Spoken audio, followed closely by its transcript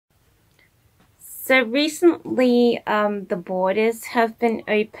So recently, the borders have been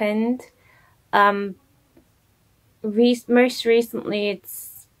opened. Um, Most recently,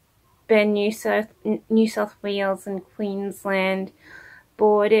 it's been New South Wales and Queensland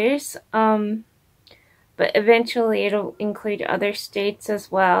borders. But eventually, it'll include other states as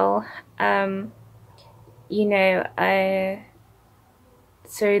well. Um, you know,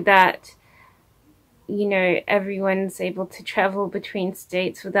 so that everyone's able to travel between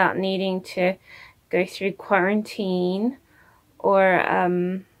states without needing to go through quarantine or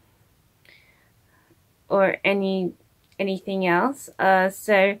anything else.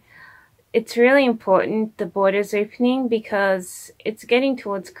 So it's really important, the borders opening, because it's getting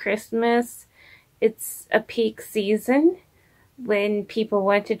towards Christmas. It's a peak season when people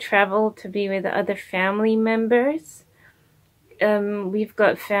want to travel to be with other family members. We've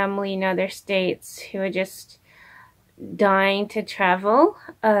got family in other states who are just dying to travel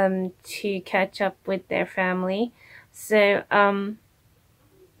to catch up with their family. So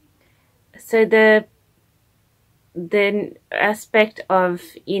the aspect of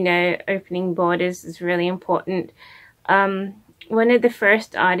opening borders is really important. One of the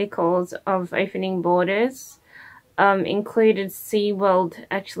first articles of opening borders included SeaWorld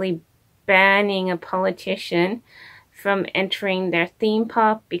actually banning a politician from entering their theme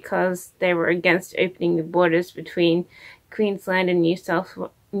park because they were against opening the borders between Queensland and New South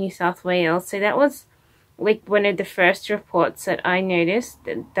Wales. So that was like one of the first reports that I noticed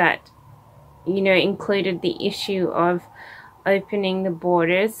that included the issue of opening the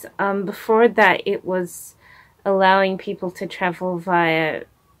borders. Before that, it was allowing people to travel via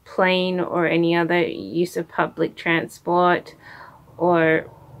plane or any other use of public transport or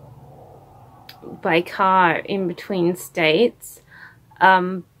by car in between states.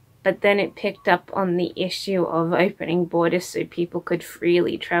 But then it picked up on the issue of opening borders so people could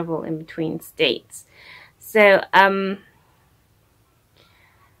freely travel in between states. So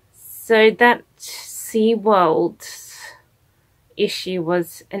that SeaWorld issue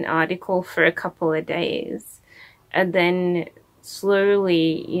was an article for a couple of days, and then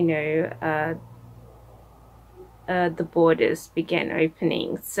slowly, the borders began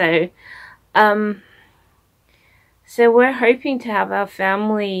opening. So we're hoping to have our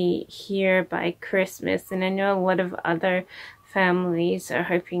family here by Christmas, and I know a lot of other families are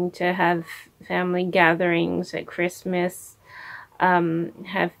hoping to have family gatherings at Christmas,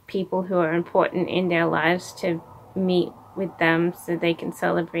 have people who are important in their lives to meet with them so they can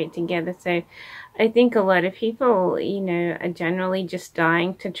celebrate together. So I think a lot of people, are generally just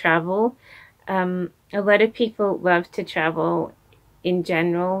dying to travel. A lot of people love to travel in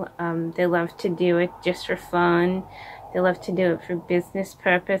general. They love to do it just for fun. They love to do it for business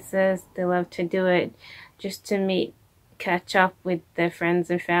purposes. They love to do it just to catch up with their friends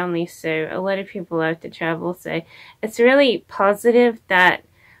and family. So a lot of people love to travel. So it's really positive that,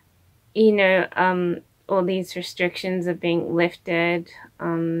 all these restrictions are being lifted.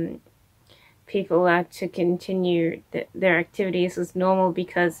 People are to continue their activities as normal,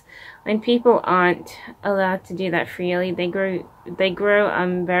 because when people aren't allowed to do that freely, they grow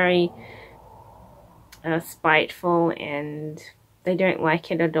very spiteful, and they don't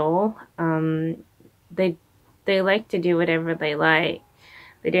like it at all. They like to do whatever they like.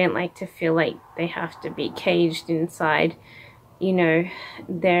 They don't like to feel like they have to be caged inside,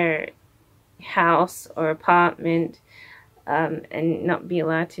 their house or apartment, and not be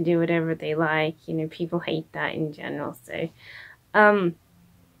allowed to do whatever they like. People hate that in general. So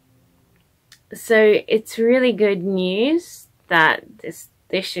it's really good news that this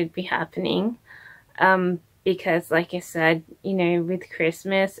should be happening, because like I said, with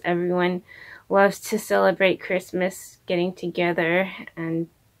Christmas, everyone loves to celebrate Christmas, getting together and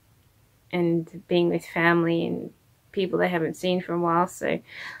being with family and people they haven't seen for a while. So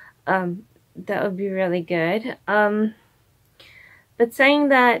that would be really good. But saying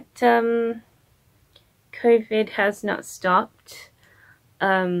that, COVID has not stopped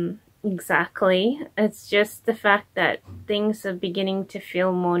exactly. It's just the fact that things are beginning to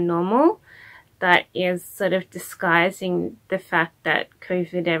feel more normal that is sort of disguising the fact that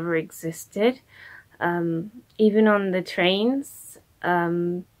COVID ever existed. Even on the trains,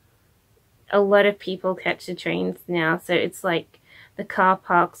 a lot of people catch the trains now, so it's like the car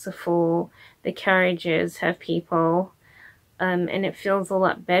parks are full, the carriages have people, and it feels a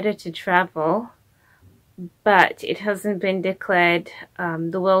lot better to travel. But it hasn't been declared,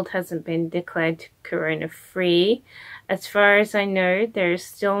 the world hasn't been declared corona-free. As far as I know, there's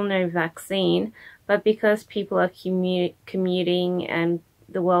still no vaccine, but because people are commuting and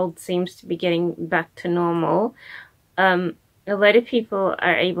the world seems to be getting back to normal, a a lot of people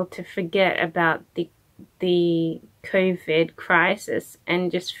are able to forget about the COVID crisis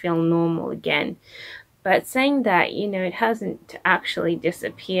and just feel normal again. But saying that, you know, it hasn't actually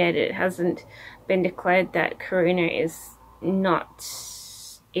disappeared. It hasn't been declared that corona is not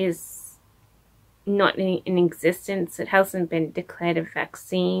in existence. It hasn't been declared a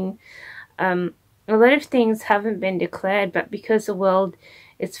vaccine. A lot of things haven't been declared, but because the world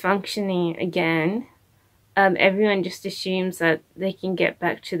is functioning again, everyone just assumes that they can get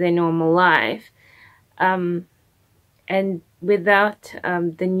back to their normal life. And without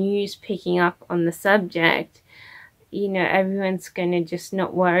the news picking up on the subject, you know, everyone's going to just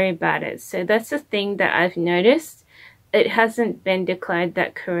not worry about it. So that's the thing that I've noticed. It hasn't been declared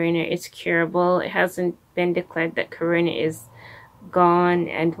that corona is curable. It hasn't been declared that corona is gone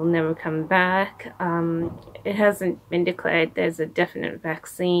and will never come back. It hasn't been declared there's a definite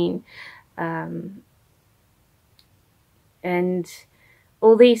vaccine. And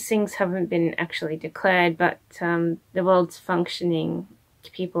all these things haven't been actually declared, but the world's functioning.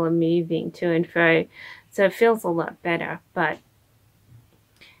 People are moving to and fro. So it feels a lot better. But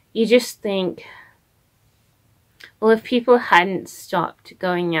you just think, well, if people hadn't stopped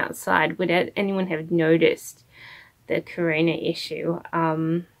going outside, would anyone have noticed the corona issue?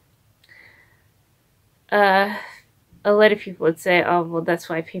 A lot of people would say, oh, well, that's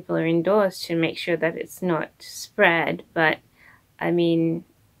why people are indoors, to make sure that it's not spread. But, I mean,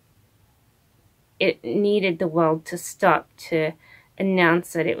 it needed the world to stop to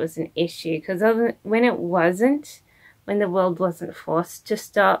announce that it was an issue. Because when it wasn't, when the world wasn't forced to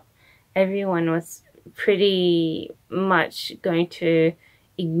stop, everyone was pretty much going to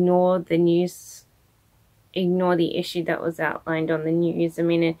ignore the news, ignore the issue that was outlined on the news. I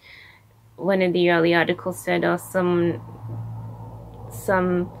mean, one of the early articles said, oh,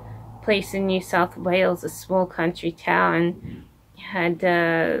 some place in New South Wales, a small country town, had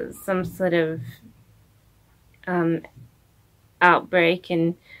some sort of outbreak,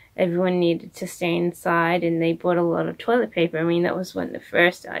 and everyone needed to stay inside, and they bought a lot of toilet paper. I mean, that was one of the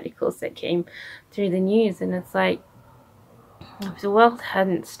first articles that came through the news, and it's like, if the world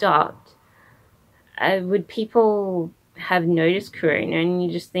hadn't stopped, would people have noticed corona? And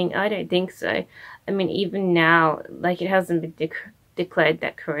you just think, I don't think so. I mean, even now, like, it hasn't been declared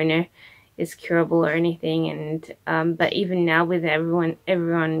that corona is curable or anything, and but even now, with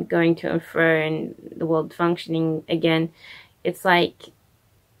everyone going to and fro and the world functioning again, it's like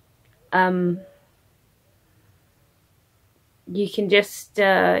you can just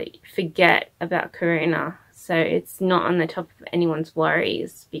forget about corona. So it's not on the top of anyone's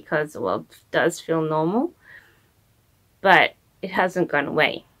worries because the world does feel normal, but it hasn't gone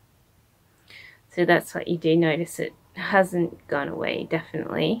away. So that's what you do notice. It hasn't gone away,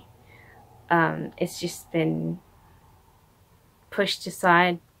 definitely. It's just been pushed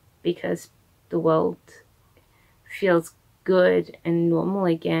aside because the world feels good and normal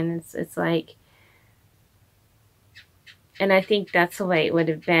again. It's like, and I think that's the way it would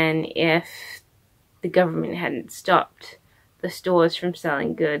have been if the government hadn't stopped the stores from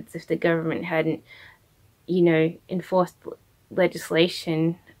selling goods, if the government hadn't, you know, enforced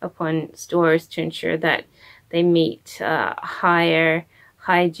legislation upon stores to ensure that they meet higher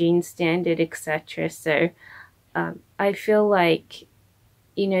hygiene standard, etc. So I feel like,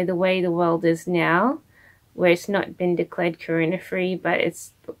 you know, the way the world is now, where it's not been declared corona-free, but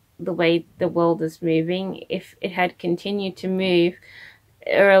it's the way the world is moving, if it had continued to move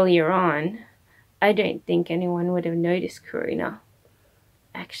earlier on, I don't think anyone would have noticed corona,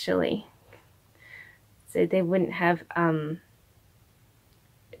 actually. So they wouldn't have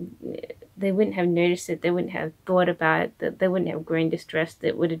noticed it, they wouldn't have thought about it, they wouldn't have grown distressed.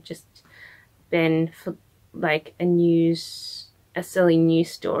 It would have just been for, like, a silly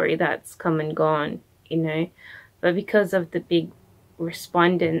news story that's come and gone, you know. But because of the big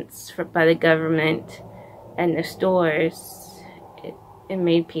respondents by the government and the stores, it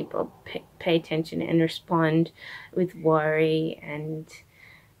made people pay attention and respond with worry and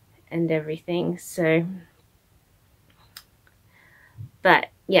everything. So, but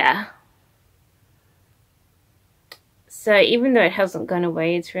yeah. So even though it hasn't gone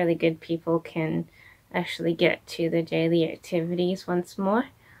away, it's really good people can actually get to the daily activities once more,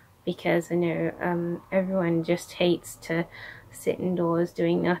 because I know everyone just hates to sit indoors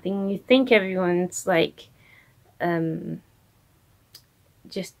doing nothing. You think everyone's like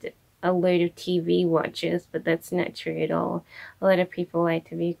just a load of TV watchers, but that's not true at all. A lot of people like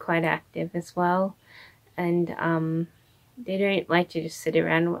to be quite active as well, and they don't like to just sit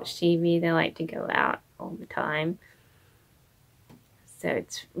around and watch TV. They like to go out all the time. So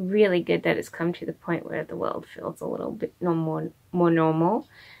it's really good that it's come to the point where the world feels a little bit more normal,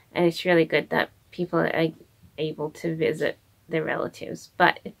 and it's really good that people are able to visit their relatives,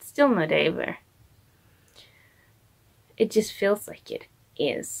 but it's still not over. It just feels like it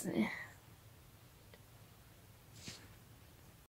is.